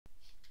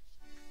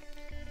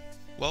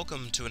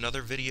Welcome to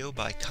another video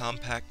by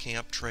Kompact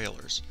Kamp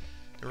Trailers.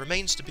 There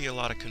remains to be a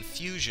lot of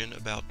confusion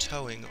about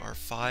towing our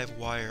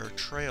 5-wire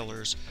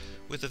trailers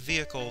with a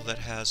vehicle that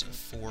has a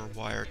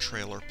 4-wire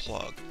trailer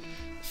plug.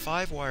 The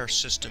 5-wire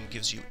system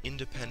gives you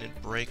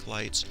independent brake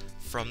lights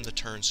from the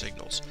turn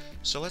signals,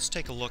 so let's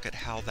take a look at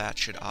how that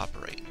should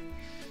operate.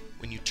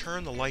 When you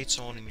turn the lights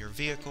on in your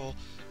vehicle,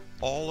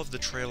 all of the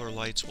trailer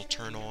lights will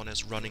turn on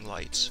as running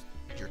lights.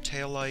 Your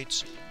tail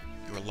lights,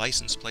 your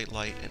license plate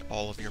light, and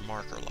all of your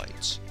marker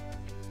lights.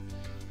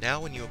 Now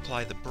when you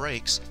apply the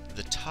brakes,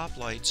 the top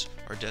lights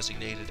are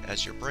designated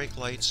as your brake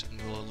lights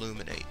and will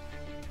illuminate.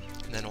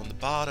 And then on the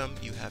bottom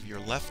you have your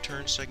left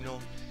turn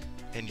signal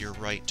and your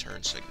right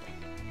turn signal.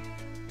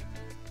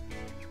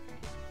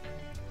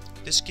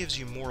 This gives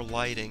you more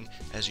lighting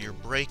as you're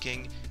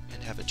braking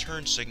and have a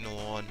turn signal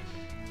on.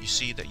 You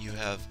see that you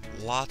have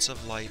lots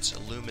of lights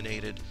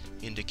illuminated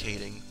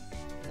indicating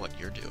what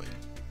you're doing.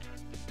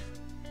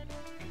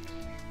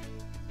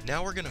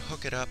 Now we're going to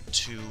hook it up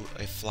to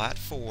a flat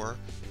 4.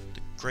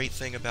 The great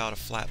thing about a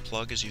flat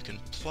plug is you can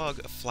plug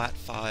a flat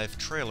 5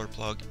 trailer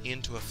plug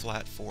into a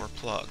flat 4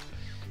 plug.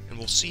 And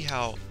we'll see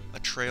how a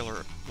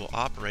trailer will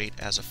operate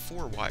as a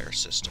 4-wire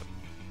system.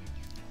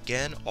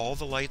 Again, all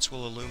the lights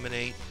will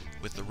illuminate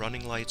with the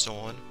running lights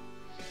on,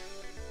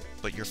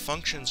 but your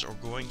functions are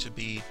going to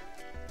be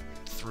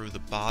through the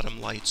bottom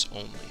lights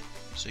only.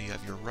 So you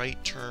have your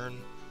right turn,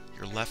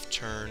 your left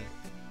turn,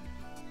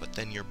 but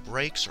then your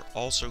brakes are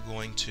also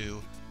going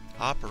to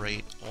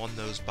operate on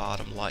those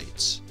bottom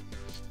lights.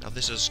 Now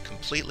this is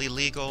completely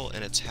legal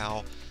and it's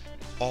how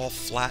all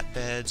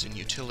flatbeds and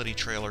utility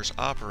trailers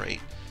operate,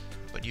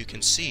 but you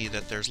can see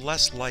that there's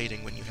less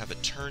lighting when you have a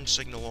turn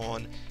signal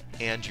on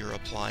and you're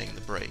applying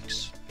the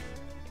brakes.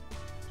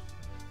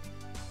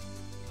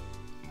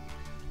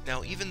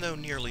 Now even though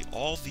nearly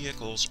all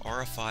vehicles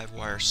are a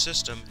 5-wire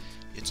system,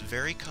 it's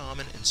very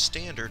common and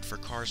standard for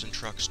cars and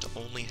trucks to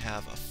only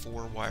have a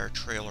 4-wire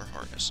trailer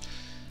harness.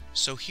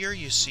 So here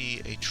you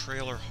see a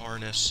trailer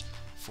harness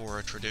for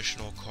a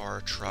traditional car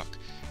or truck.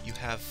 You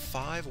have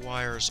 5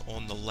 wires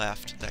on the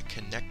left that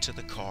connect to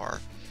the car,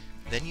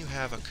 then you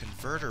have a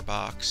converter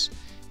box,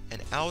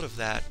 and out of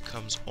that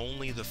comes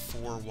only the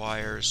 4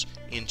 wires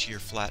into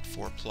your flat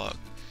 4 plug.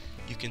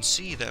 You can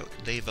see that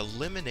they've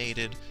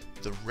eliminated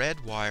the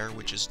red wire,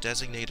 which is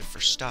designated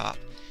for stop,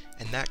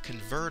 and that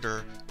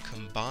converter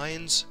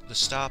combines the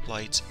stop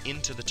lights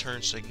into the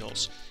turn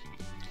signals.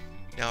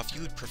 Now if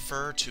you would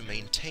prefer to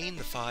maintain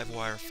the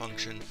 5-wire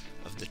function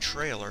of the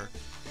trailer,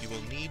 you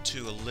will need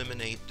to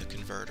eliminate the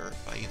converter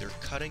by either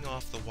cutting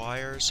off the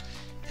wires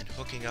and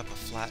hooking up a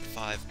flat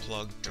 5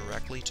 plug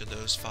directly to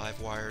those 5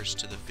 wires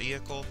to the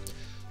vehicle,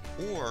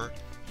 or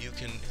you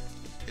can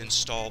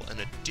install an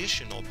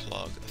additional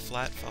plug, a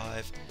flat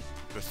 5,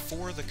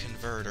 before the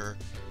converter,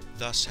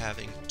 thus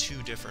having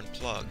 2 different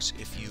plugs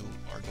if you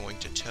are going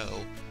to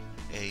tow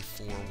a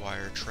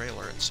 4-wire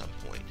trailer at some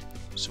point.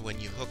 So when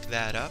you hook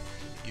that up,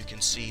 you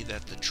can see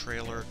that the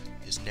trailer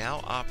is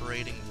now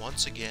operating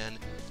once again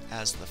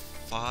as the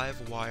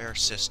 5-wire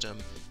system.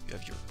 You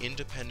have your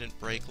independent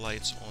brake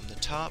lights on the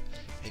top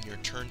and your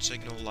turn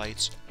signal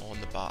lights on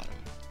the bottom.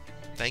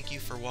 Thank you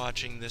for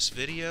watching this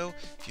video.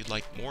 If you'd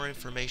like more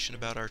information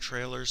about our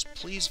trailers,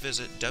 please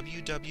visit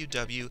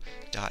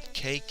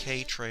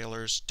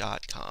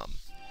www.kktrailers.com.